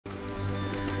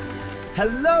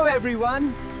Hello,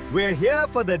 everyone. We're here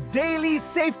for the daily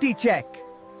safety check.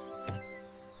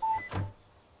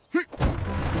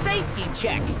 Safety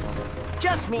check.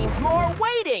 Just means more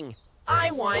waiting.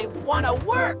 I want to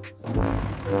work.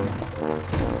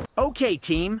 Okay,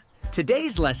 team.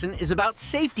 Today's lesson is about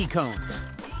safety cones.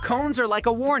 Cones are like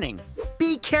a warning.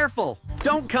 Be careful.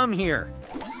 Don't come here.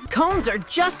 Cones are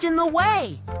just in the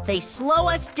way. They slow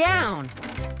us down.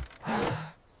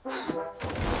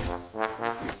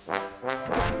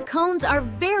 Cones are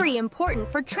very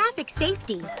important for traffic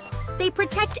safety. They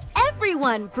protect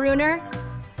everyone, Bruner.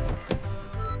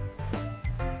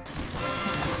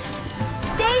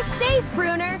 Stay safe,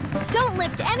 Bruner. Don't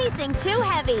lift anything too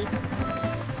heavy.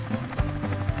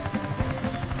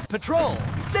 Patrol,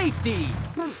 safety.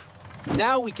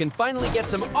 Now we can finally get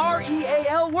some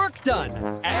REAL work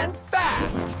done, and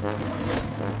fast.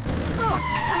 Oh,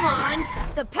 come on.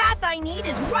 The path I need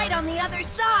is right on the other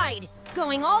side.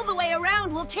 Going all the way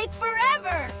around will take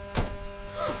forever.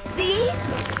 See?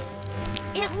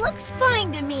 It looks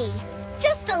fine to me.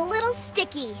 Just a little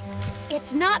sticky.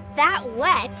 It's not that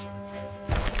wet.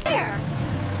 There.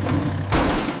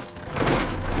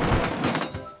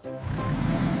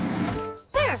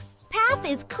 There, path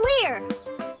is clear.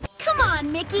 Come on,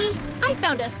 Micky. I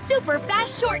found a super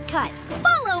fast shortcut.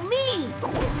 Follow me.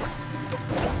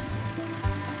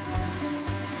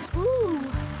 Ooh,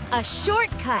 a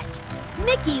shortcut.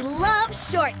 Micky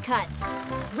loves shortcuts.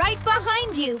 Right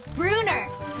behind you, Bruner.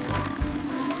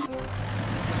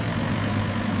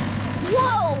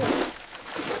 Whoa!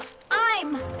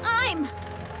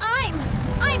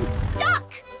 I'm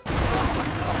stuck!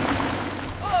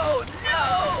 Oh,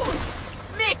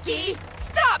 no! Micky,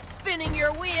 stop spinning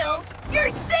your wheels! You're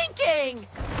sinking!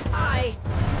 I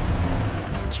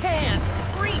can't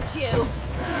reach you.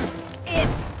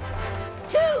 It's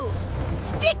too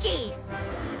sticky.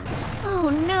 Oh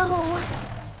no!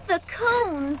 The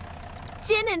cones!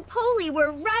 Jin and Poli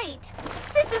were right!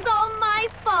 This is all my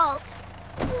fault!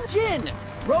 Jin,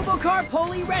 Robocar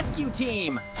Poli Rescue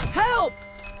Team, help!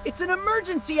 It's an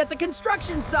emergency at the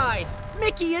construction site.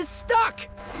 Micky is stuck.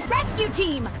 Rescue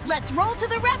team, let's roll to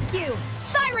the rescue!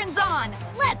 Sirens on!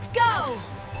 Let's go!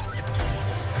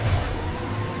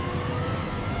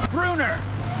 Bruner!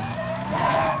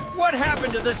 What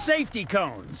happened to the safety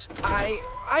cones?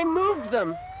 I moved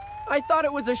them. I thought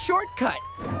it was a shortcut.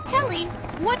 Helly,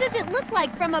 what does it look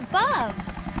like from above?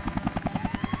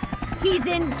 He's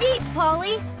in deep,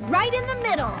 Poli. Right in the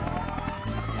middle.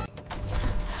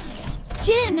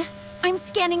 Jin, I'm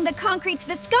scanning the concrete's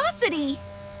viscosity.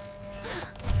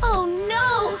 Oh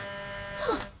no!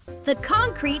 The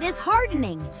concrete is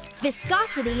hardening.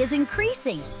 Viscosity is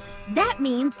increasing. That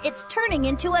means it's turning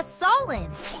into a solid.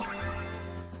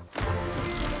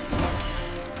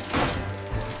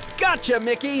 Gotcha,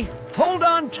 Micky. Hold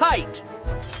on tight.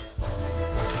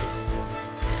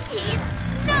 He's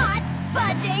not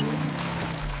budging.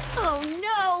 Oh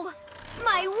no!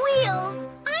 My wheels!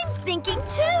 I'm sinking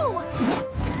too!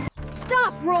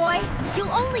 Stop, Roy!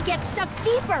 You'll only get stuck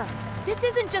deeper. This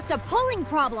isn't just a pulling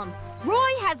problem.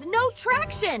 Roy has no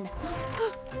traction.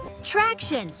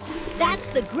 Traction. That's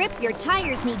the grip your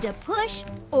tires need to push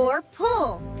or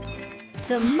pull.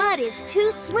 The mud is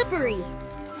too slippery.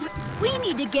 We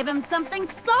need to give him something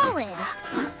solid.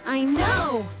 I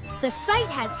know. The site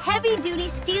has heavy-duty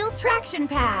steel traction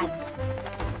pads.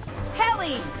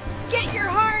 Helly, get your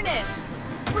harness.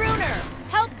 Bruner,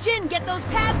 help Jin get those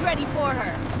pads ready for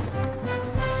her.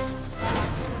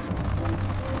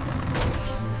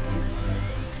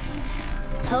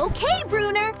 Okay,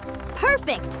 Bruner.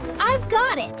 Perfect. I've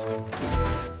got it.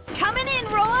 Coming in,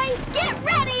 Roy. Get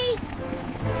ready.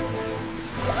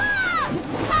 Ah!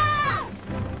 Ah!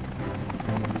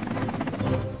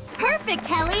 Perfect,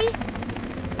 Helly.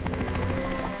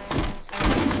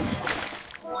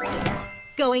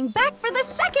 Going back for the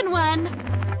second one.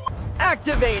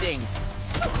 Activating.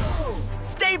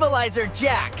 Stabilizer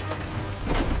jacks.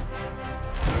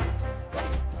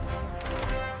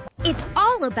 It's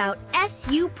all about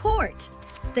SU port.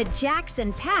 The jacks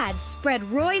and pads spread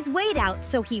Roy's weight out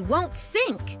so he won't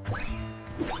sink.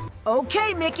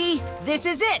 Okay, Micky, this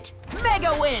is it.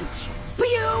 Mega winch.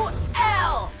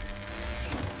 P-U-L.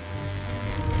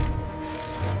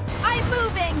 I'm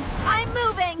moving. I'm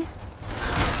moving.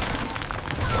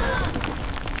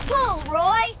 Pull,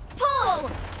 Roy. Pull.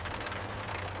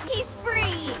 He's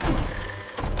free.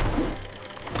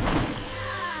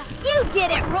 You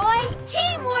did it, Roy!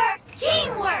 Teamwork!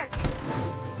 Teamwork!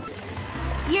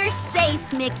 You're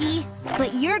safe, Micky,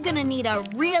 but you're gonna need a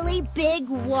really big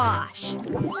wash.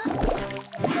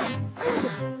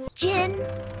 Jin,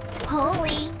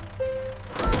 Poli,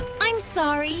 I'm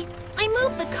sorry. I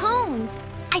moved the cones.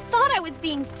 I thought I was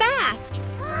being fast.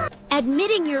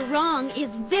 Admitting you're wrong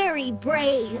is very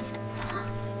brave.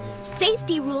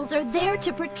 Safety rules are there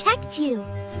to protect you.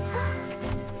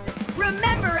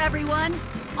 Remember, everyone,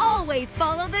 always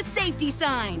follow the safety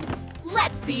signs.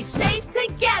 Let's be safe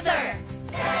together!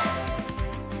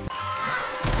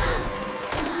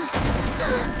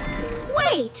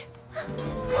 Wait!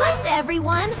 What's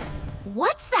everyone?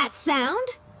 What's that sound?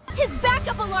 His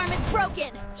backup alarm is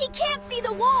broken. He can't see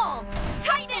the wall.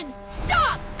 Titan,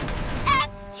 stop!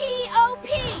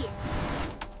 S-T-O-P!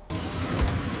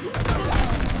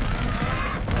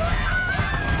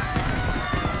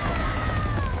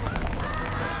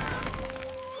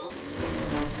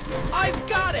 I've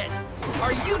got it!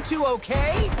 Are you two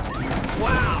okay?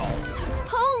 Wow!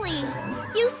 Poli,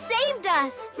 you saved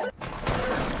us!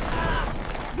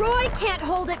 Roy can't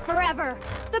hold it forever.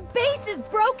 The base is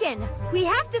broken. We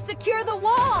have to secure the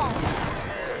wall.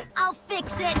 I'll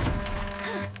fix it.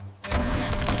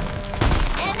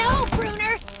 And oh,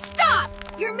 Bruner, stop!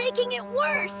 You're making it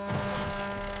worse.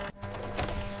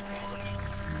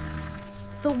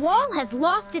 The wall has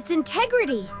lost its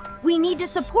integrity. We need to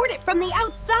support it from the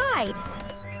outside.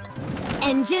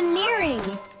 Engineering.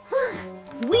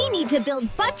 We need to build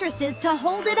buttresses to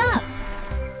hold it up.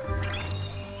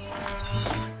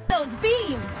 Those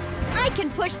beams. I can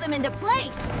push them into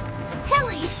place.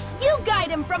 Helly, you guide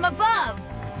him from above.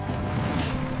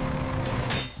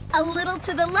 A little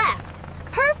to the left.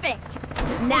 Perfect.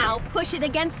 Now push it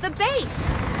against the base.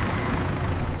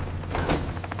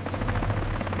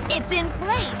 It's in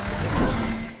place.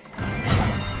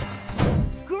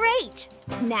 Great.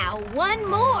 Now one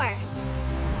more.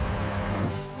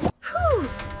 Whew.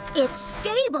 It's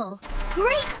stable.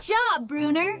 Great job,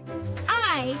 Bruner.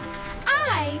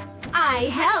 I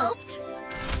helped.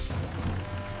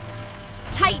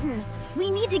 Titan, we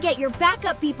need to get your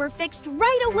backup beeper fixed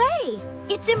right away.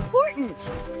 It's important.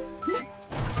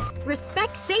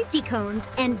 Respect safety cones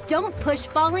and don't push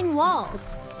falling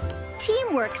walls.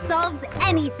 Teamwork solves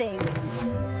anything.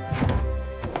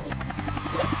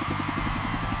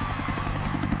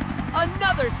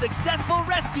 Another successful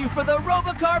rescue for the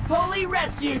Robocar Poli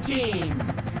Rescue Team!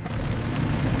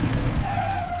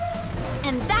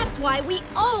 And that's why we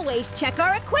always check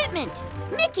our equipment.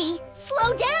 Micky,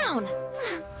 slow down.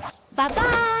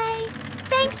 Bye-bye.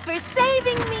 Thanks for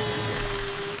saving me.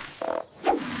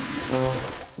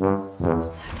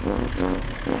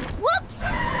 Whoops!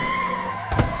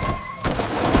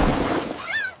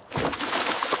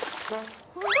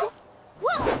 Whoa!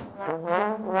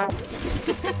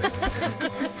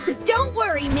 Don't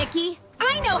worry, Micky.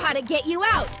 I know how to get you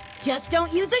out. Just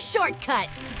don't use a shortcut.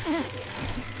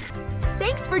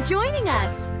 Thanks for joining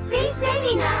us. Be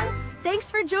saving us.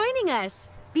 Thanks for joining us.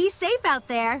 Be safe out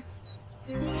there.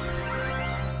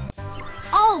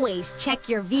 Always check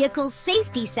your vehicle's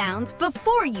safety sounds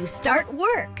before you start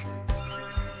work.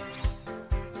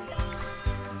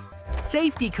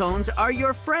 Safety cones are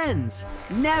your friends.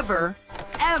 Never,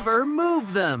 ever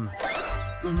move them.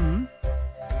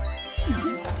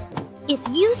 If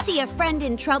you see a friend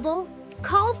in trouble,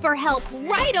 call for help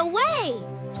right away.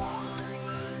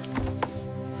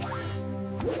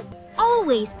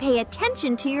 Always pay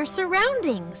attention to your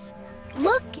surroundings.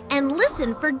 Look and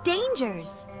listen for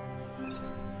dangers.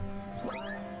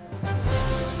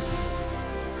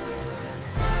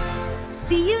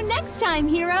 See you next time,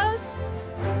 heroes!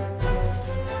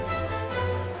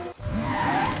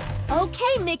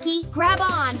 Okay, Micky, grab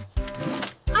on.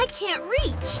 I can't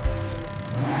reach.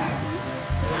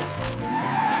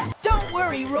 Don't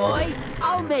worry, Roy.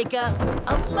 I'll make a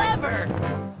lever.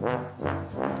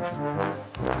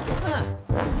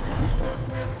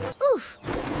 Oof.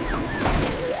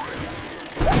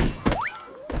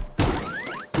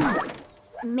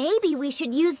 Maybe we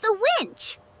should use the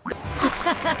winch.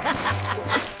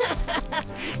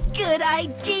 Good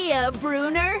idea,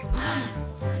 Bruner.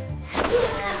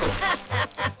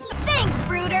 Thanks,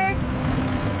 Bruner.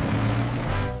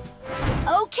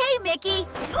 Okay, Micky,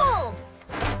 pull.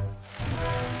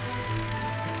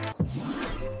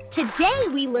 Today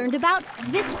we learned about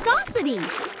viscosity.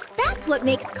 That's what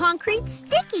makes concrete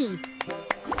sticky.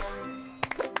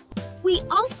 We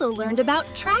also learned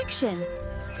about traction.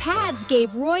 Pads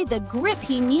gave Roy the grip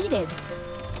he needed.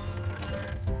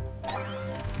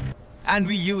 And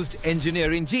we used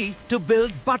Engineering G to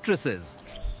build buttresses.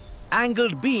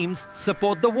 Angled beams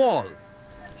support the wall.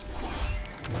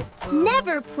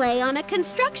 Never play on a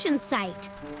construction site.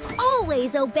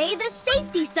 Always obey the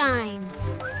safety signs.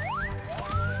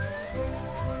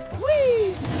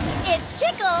 Whee! It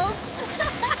tickles.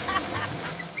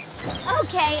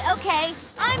 Okay,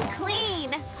 I'm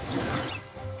clean.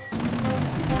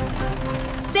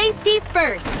 Safety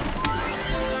first.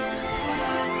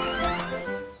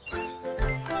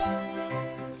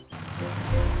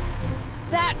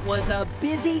 That was a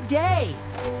busy day.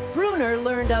 Bruner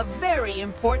learned a very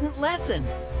important lesson.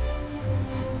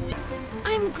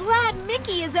 I'm glad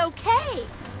Micky is okay.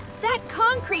 That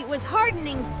concrete was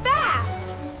hardening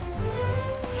fast.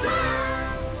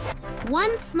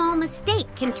 One small mistake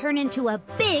can turn into a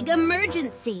big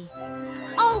emergency.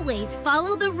 Always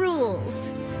follow the rules.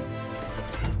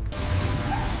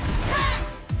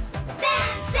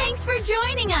 Thanks for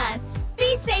joining us.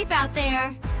 Be safe out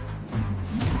there.